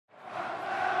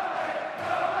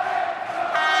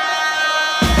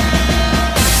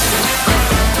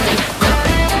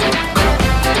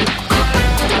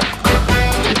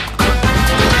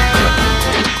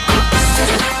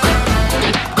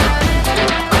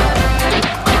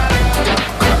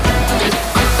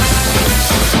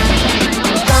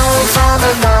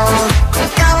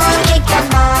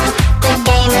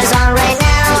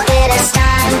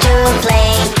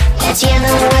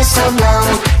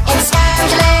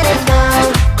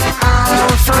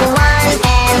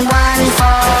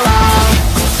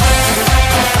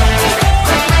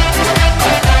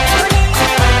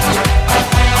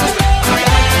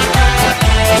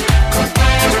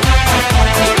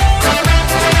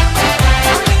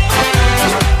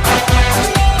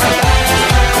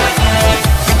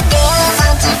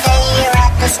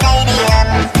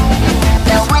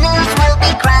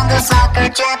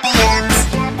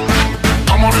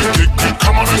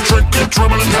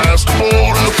pass the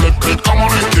ball and flip it. Come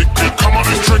on and kick it, come on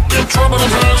and drink it, dribble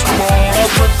and pass the ball and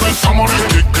flip it. Come on and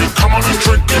kick it, come on and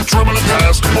drink it, dribble and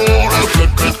pass the ball and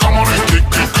flip it. Come on and kick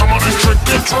it, come on and drink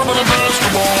it, dribble and pass the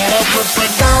ball and flip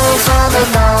it. Go for the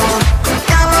goal,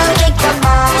 come on, kick the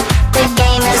ball. The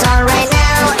game is on right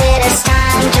now, it is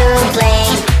time to play.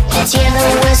 Let's hear the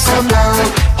whistle blow,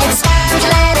 it's time to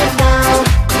let it go.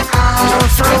 All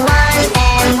for one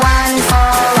and one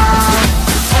for all.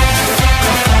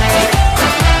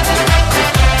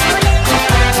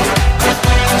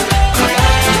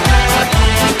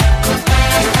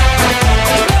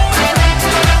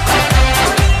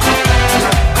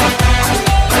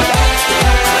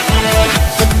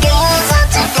 The game's on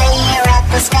today here at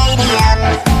the stadium.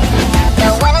 The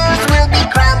winners will be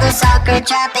crowned the soccer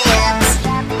champions.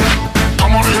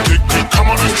 Come on and kick it, come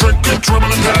on and drink it,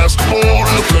 dribble and pass the ball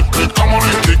and flip it. Come on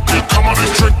and kick it, come on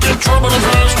and drink it, dribble and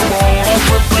pass the ball and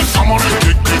flip it. Come on and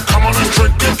kick it, come on and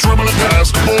drink it, dribble and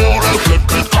pass the ball and flip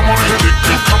it. Come on and kick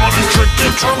it, come on and drink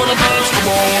it, dribble and pass the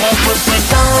ball and flip it.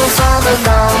 Go for the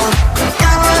goal,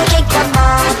 come on, kick the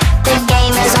ball. The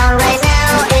game is on right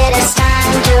now, it is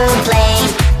time to play.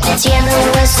 Let's hear the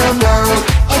whistle blow,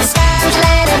 it's time to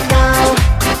let it go.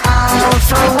 All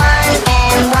for one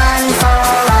and one for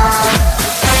all.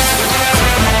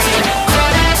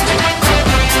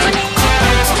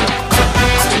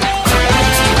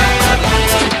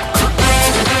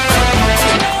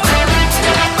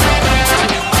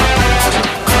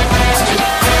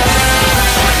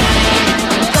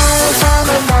 Go for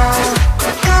the ball,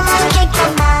 come on, kick the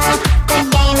ball. The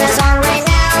game is on right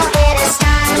now, it is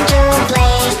time to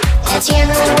play. Let's hear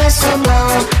the whistle blow,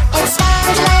 it's time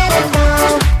to let it go.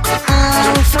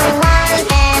 All for one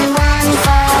and one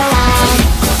for all.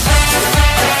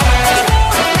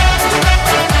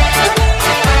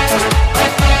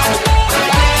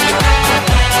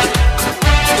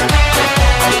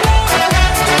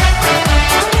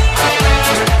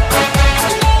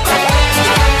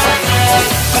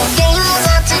 The game is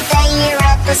on today here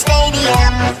at the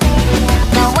stadium.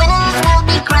 The winners will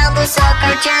be crowned the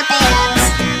soccer champions.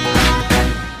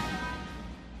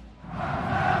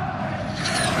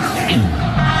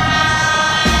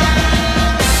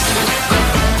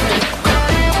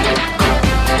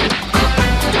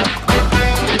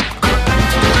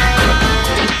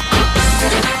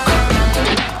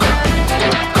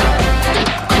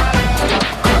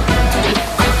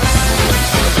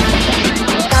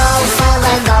 Go for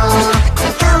the goal,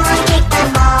 come on, kick the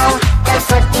ball. The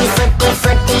footy, footy,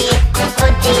 footy,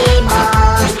 footy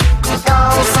ball. Go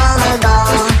for the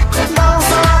goal, go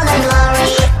for the glory.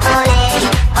 Ole,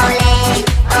 ole,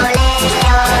 ole, ole.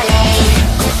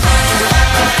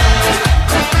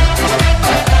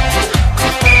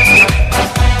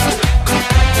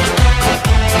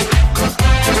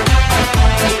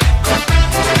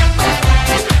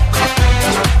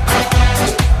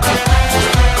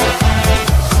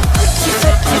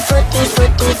 Footy,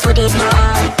 footy, footy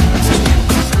ball.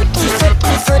 Footy,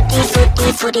 footy, footy, footy,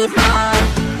 footy ball.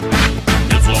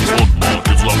 Kids love football,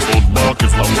 kids love football,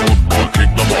 kids love football, kick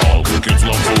the ball. Kids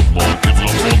love football, kids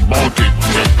love football, kick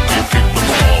the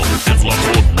ball. Kids love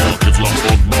football, kids love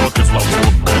football, kids love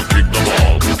football, kick the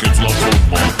ball. Kids love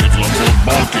football, kids love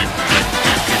football, kick the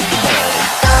ball.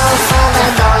 Go for the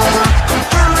goal,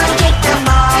 come on, kick the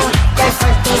ball. The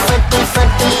footy, footy,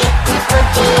 footy,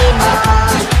 footy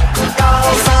ball. Go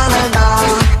for the goal,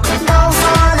 go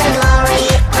for the glory.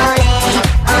 Ole,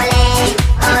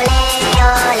 ole, ole,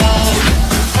 ole.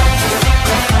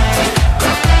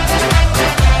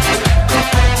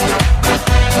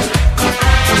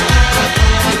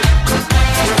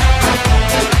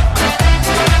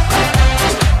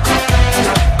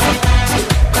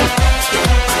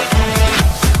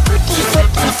 Footy,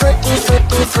 footy, footy,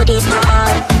 footy, footy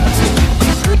ball.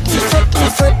 Footy, footy,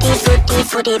 footy, footy,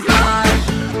 footy ball.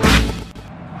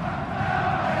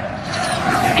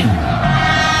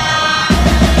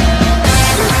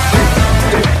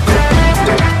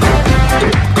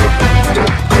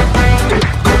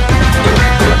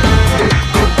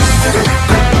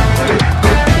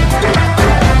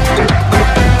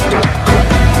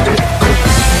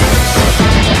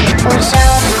 Un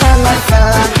show come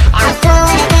full,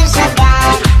 altura de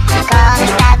jogar.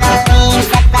 Contra do Luís,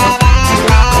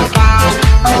 separando a cara.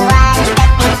 O ar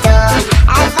captou.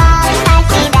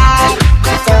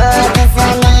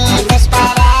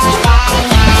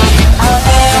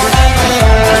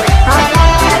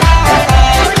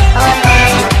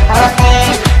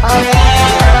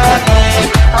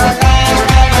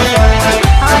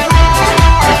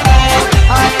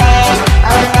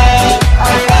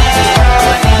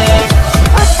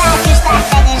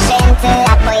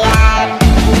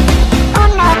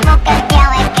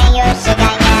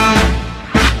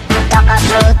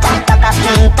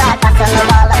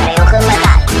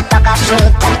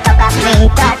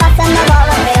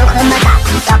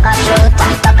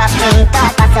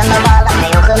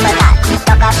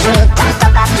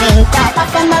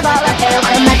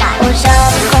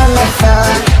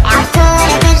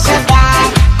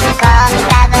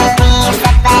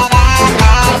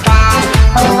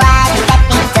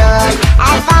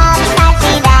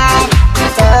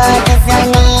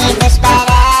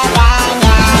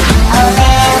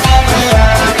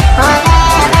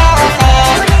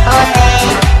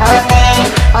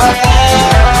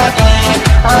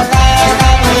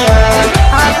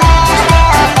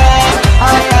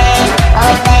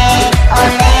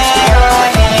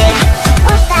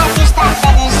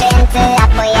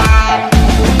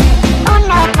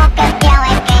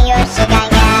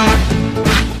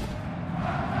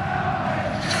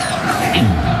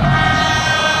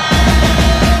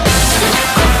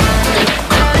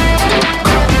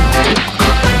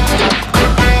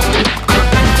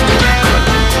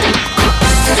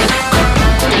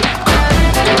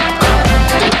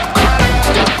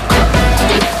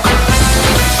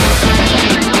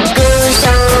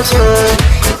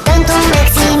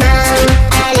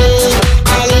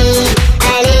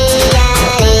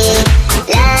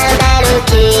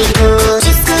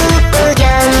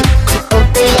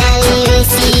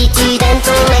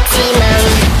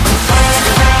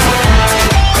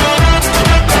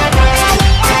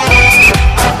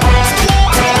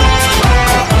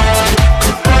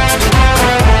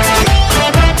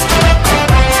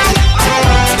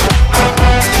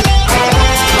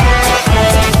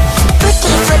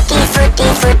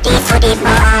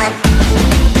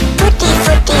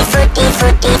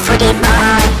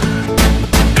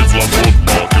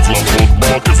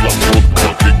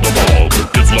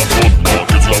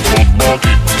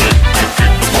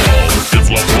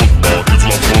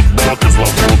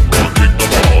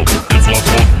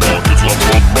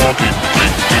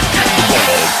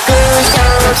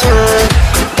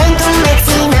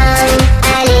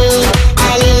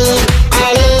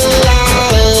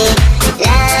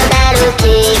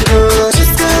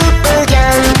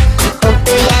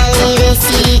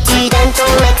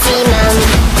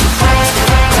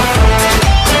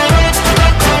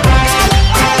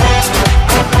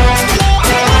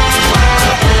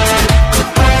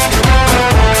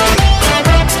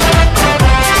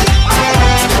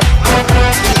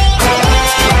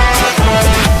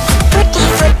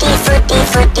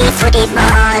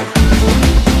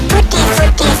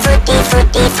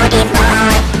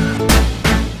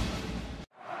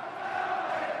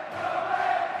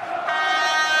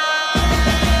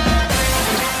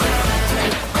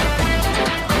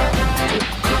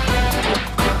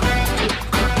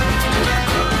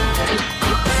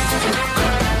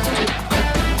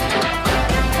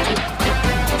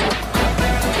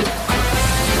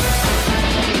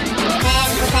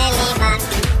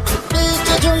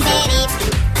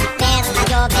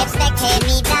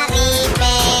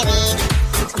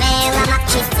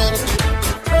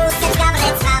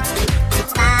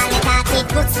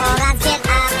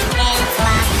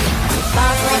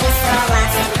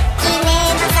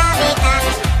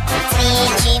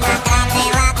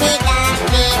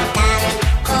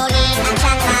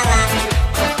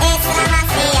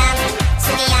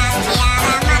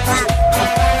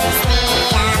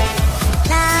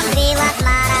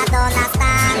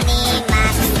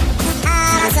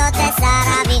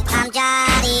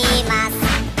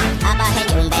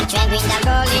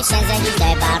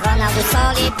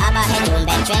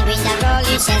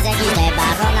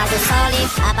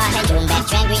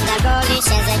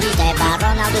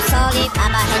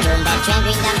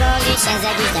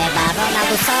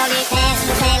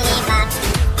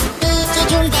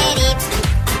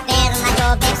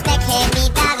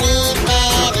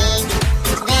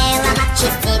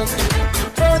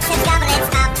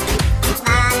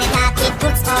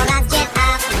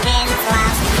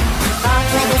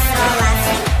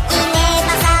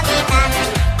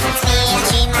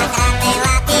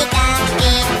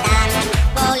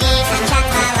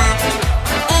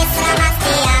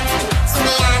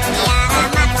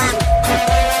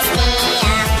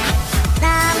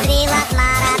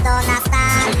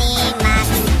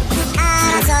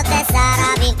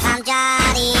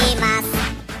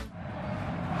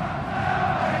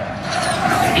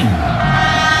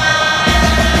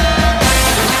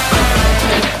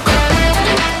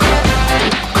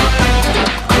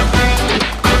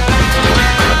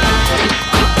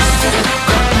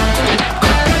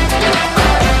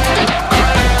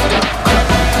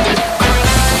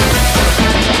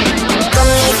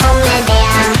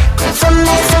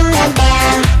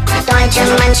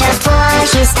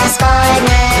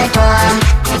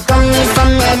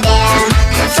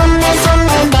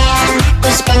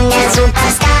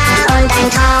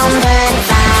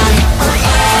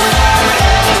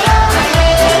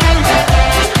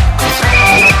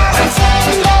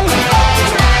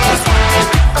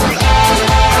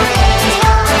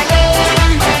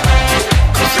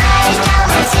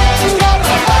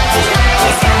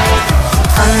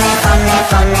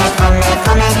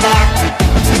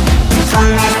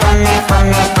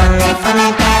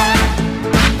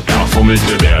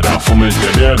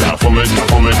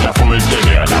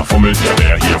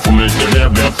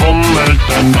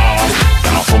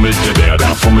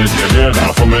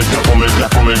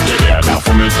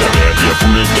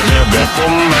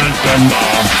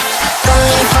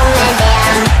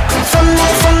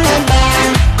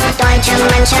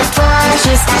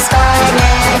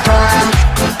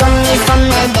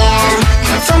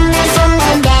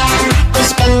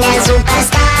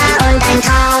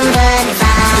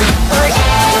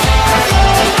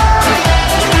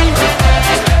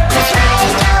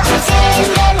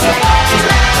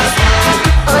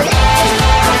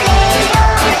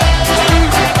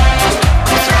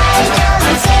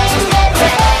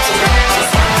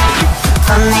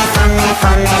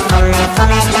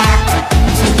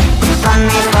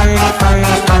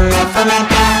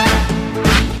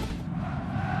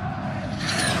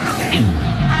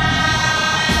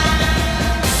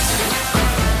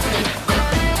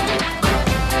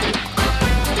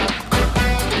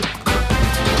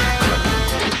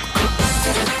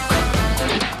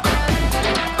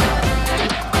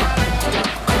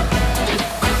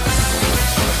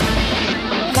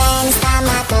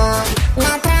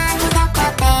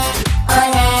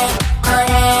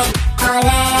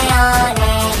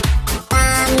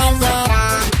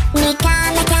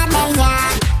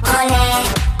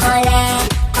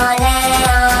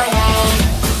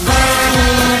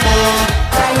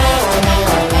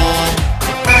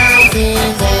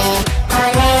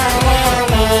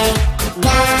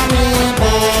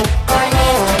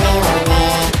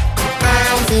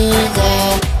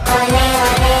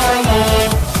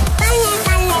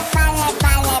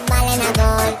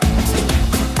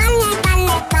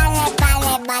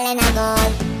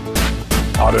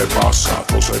 Pare passa,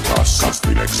 se passa,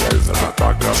 Stineksel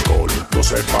takras gol. No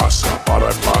se passa,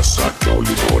 pare passa,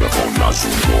 Jolly ora con su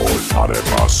gol. Pare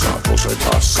passa, se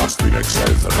passa,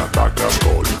 Stineksel takras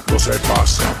gol. No se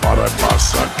passa, pare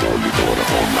passa, Jolly ora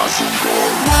con su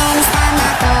gol. Ven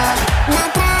stamato, na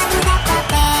tragu da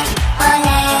papel.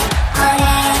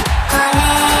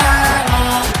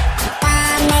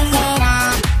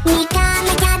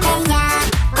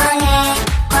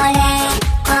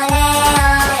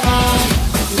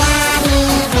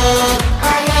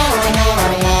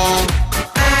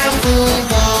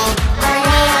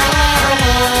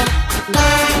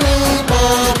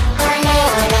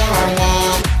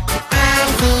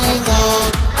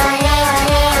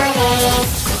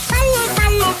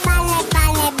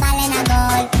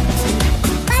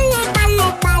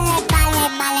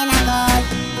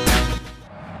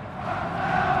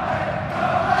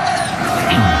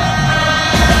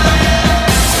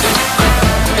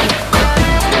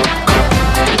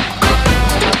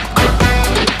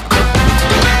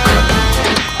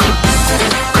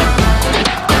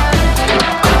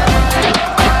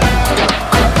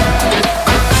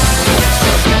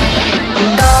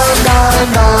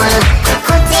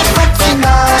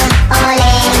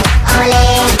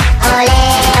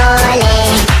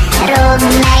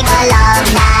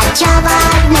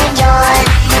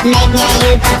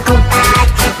 preocupat,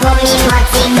 gummi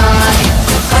motivor.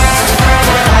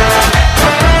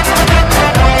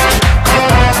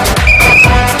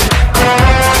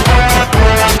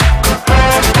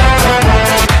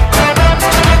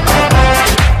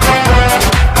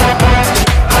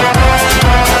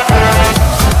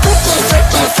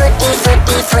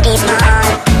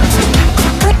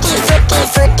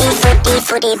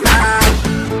 Footy ball.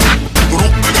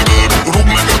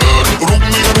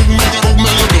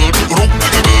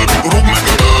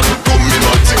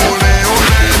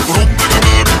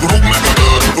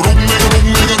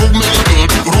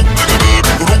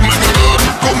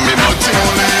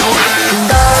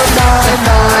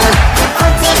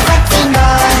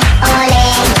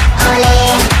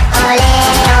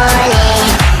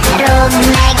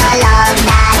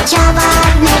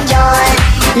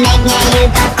 Meg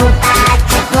nyerjük a kupát,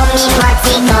 gummi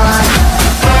motivor.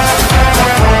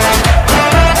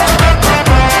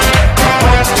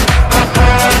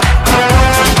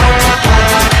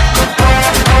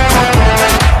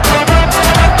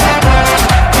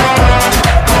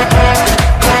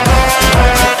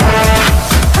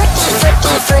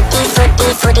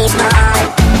 Footy ball.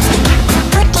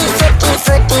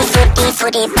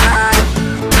 Footy ball.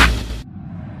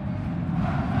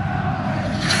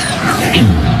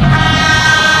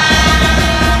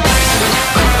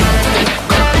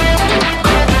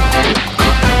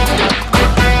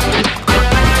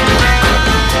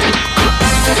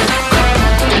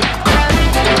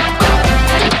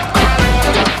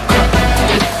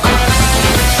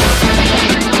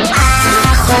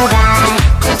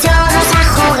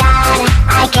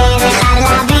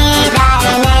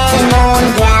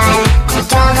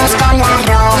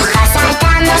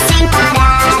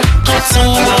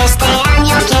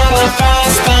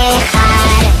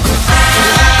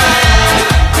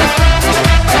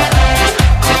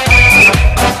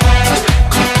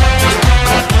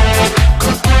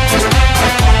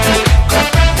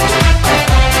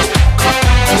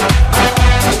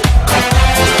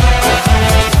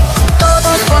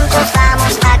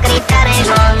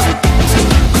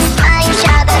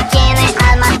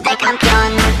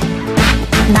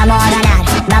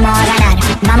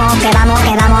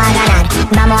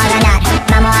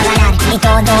 Y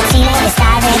todo Chile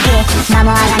está de pie.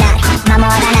 Vamos a ganar,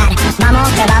 vamos a ganar. Vamos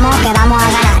que vamos a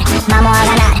ganar. Vamos a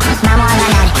ganar, vamos a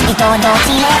ganar. Y todo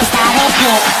Chile está de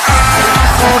pie. A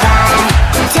jugar,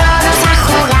 todos a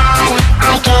jugar.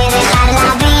 Hay que dejar la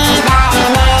vida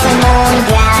en el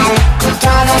mundial.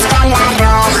 Todos con la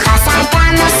roja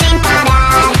saltando sin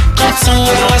parar. Que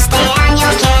Chile este año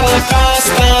quiere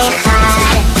festejar.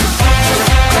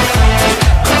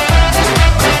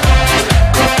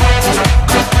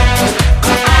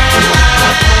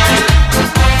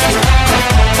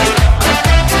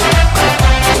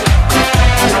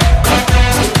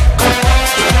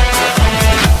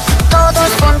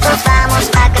 Vamos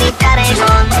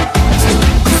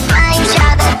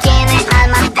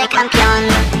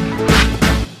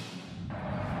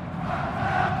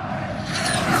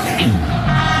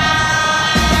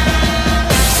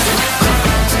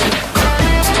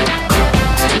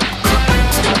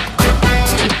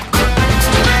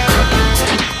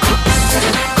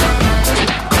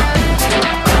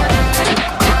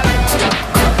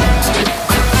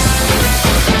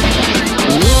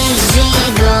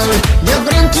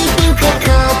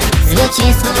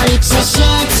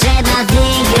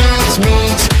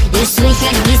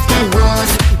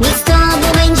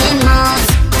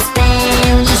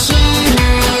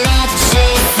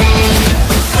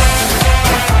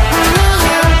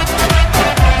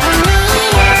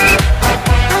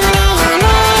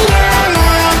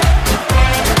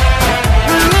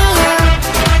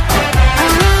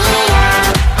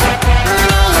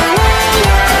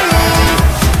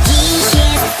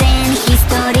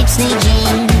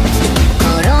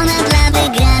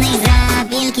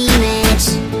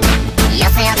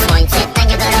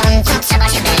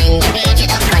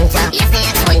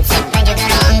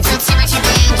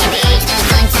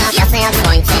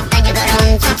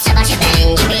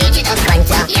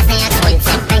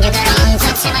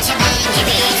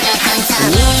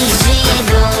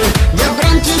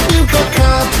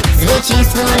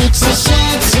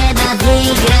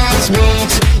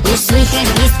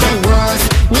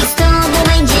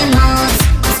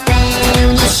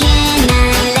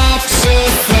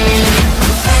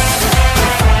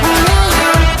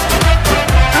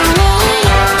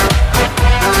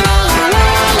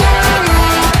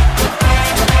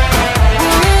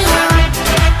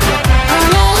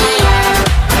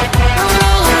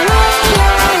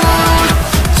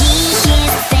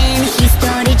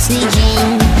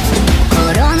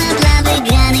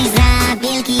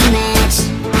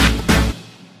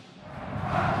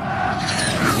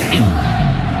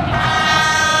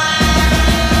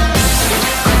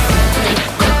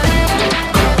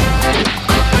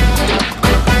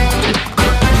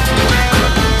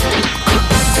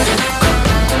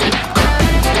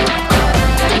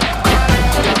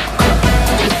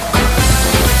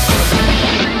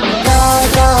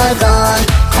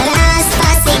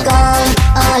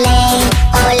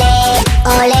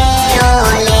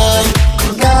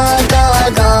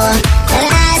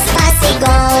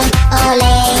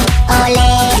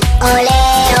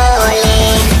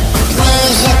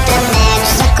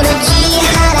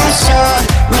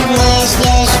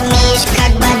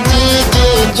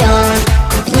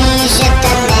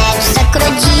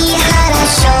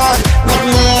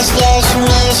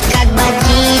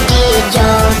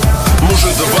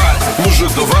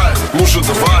же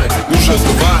давай, ну же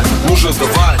давай, ну же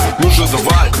давай, ну же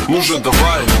давай, ну же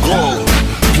давай, гол.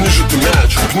 Пни же ты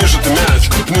мяч, пни же ты мяч,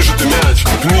 пни же ты мяч,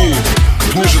 пни.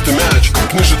 Пни же ты мяч,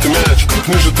 пни же ты мяч,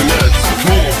 пни же ты мяч,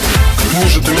 пни. Пни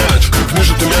же ты мяч, пни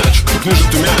же ты мяч, пни же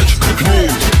ты мяч, пни.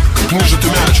 Пни же ты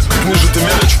мяч, пни же ты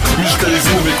мяч, Мишка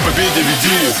резиновый к победе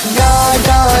веди. Гол,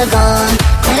 гол,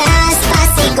 гол, раз,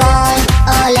 пас и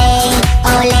гол, оле.